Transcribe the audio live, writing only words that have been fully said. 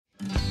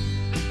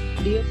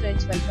Dear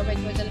friends, welcome back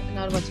to my channel and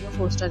are watching a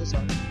 4-star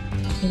resort.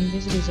 In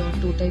this resort,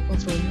 two type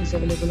of room is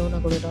available on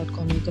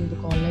agoda.com. You can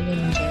book online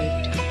and enjoy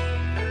it.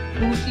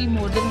 To see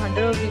more than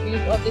 100 of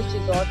reviews of this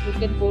resort, you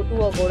can go to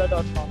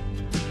agoda.com.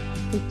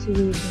 Its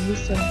using is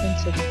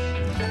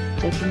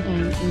self-considered. Check-in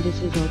time in this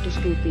resort is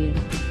 2 p.m.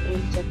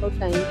 and check-out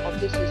time of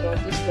this resort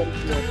is 12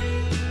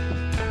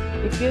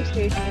 p.m. If you have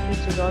stayed in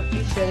this resort,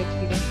 please share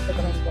experience in the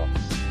comment box.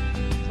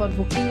 For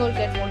booking or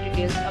get more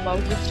details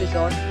about this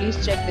resort,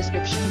 please check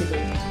description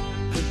below.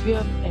 If you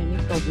have any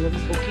problem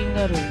booking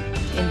a room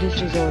in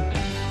this resort,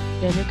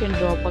 then you can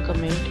drop a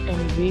comment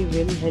and we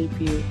will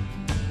help you.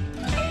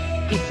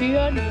 If you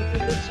are new to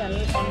this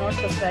channel or not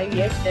subscribed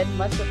yet, then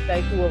must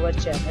subscribe to our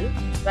channel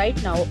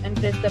right now and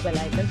press the bell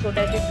icon so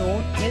that you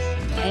don't miss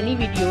any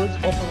videos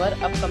of our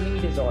upcoming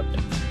resort.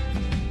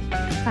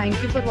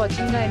 Thank you for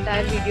watching the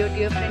entire video.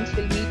 Dear friends,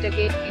 we'll meet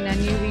again in a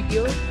new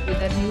video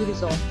with a new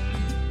resort.